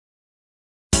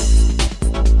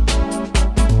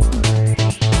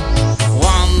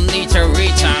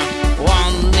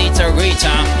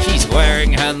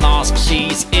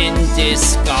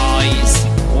disguise.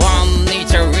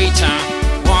 Metre Rita,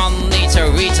 Metre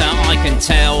Rita, I can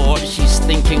tell what she's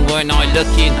thinking when I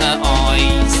look in her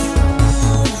eyes.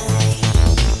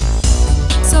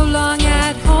 So long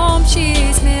at home,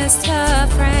 she's missed her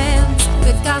friends.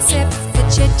 The gossip, the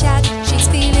chit-chat, she's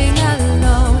feeling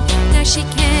alone. Now she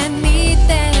can't meet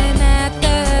them at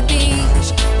the beach.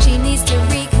 She needs to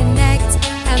reconnect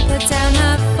and put down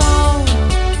her phone.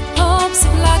 Hopes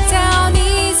of lockdown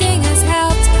easing has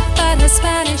helped, but her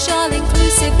Spanish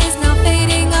all-inclusive is now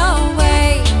fading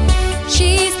away.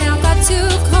 She's now got to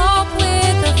cope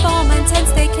with the 4-month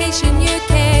staycation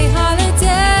UK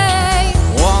holiday.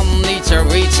 Metre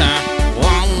Rita,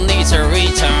 Metre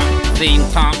Rita, theme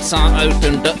parks are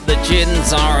open but the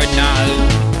gins are a no.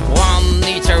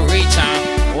 Metre Rita,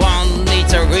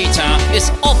 Metre Rita, it's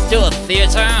off to a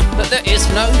theatre but there is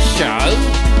no show.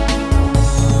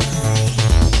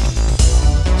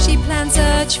 She plans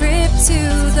a trip to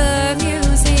the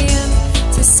museum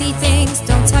to see things,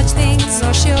 don't touch things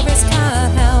or she'll risk her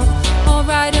health. Or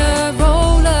ride a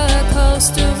roller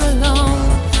coaster alone,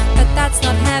 but that's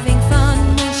not having fun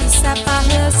when she's sat by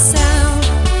herself.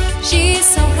 She's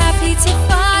so happy to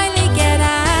finally get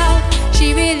out.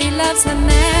 She really loves her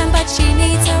man, but she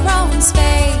needs her own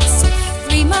space.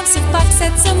 3 months of box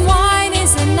sets and wine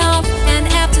is enough, and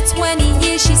after 20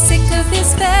 years she's sick of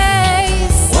his face.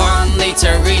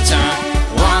 Metre Rita,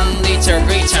 Metre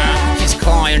Rita, she's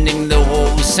climbing the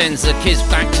walls, sends the kids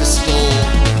back to school.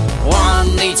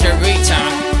 Metre Rita,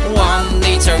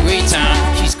 Metre Rita,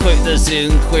 she's quit the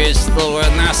Zoom quiz for a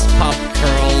nice pub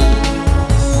crawl.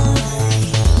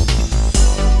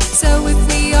 So if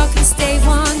we all can stay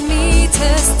 1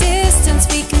 meter's distance,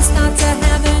 we can start to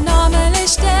have a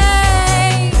normalish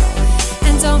day.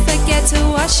 And don't forget to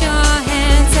wash your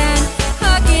hands, and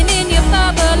hugging in your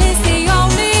bubble is the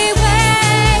only way.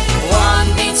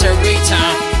 Metre Rita,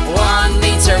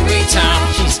 Metre Rita,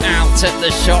 she's out at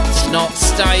the shops, not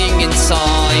staying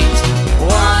inside.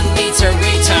 Metre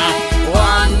Rita,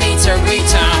 Metre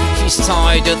Rita, she's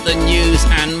tired of the news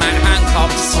and Matt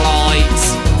Hancock slides.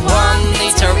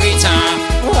 Metre Rita,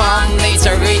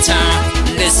 Metre Rita,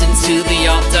 listen to the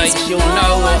updates, you'll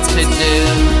know what to do.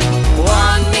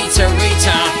 Metre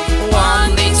Rita,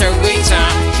 Metre Rita,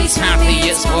 she's happy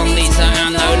it's 1 metre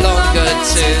and no longer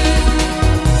 2.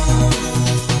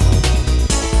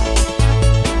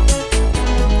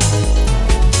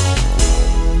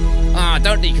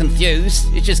 Don't be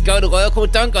confused. You just go to work or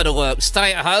don't go to work.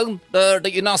 Stay at home,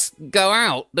 you must go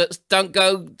out, but don't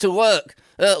go to work.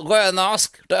 Wear a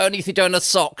mask, but only if you don't have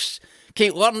socks.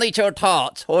 Keep 1 metre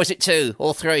apart, or is it 2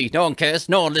 or 3? No one cares,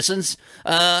 no one listens.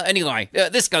 Anyway,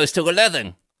 this goes to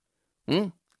 11.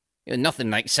 Nothing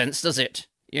makes sense, does it?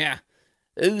 Yeah.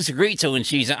 Who's Rita when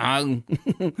she's at home?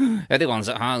 Everyone's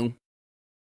at home.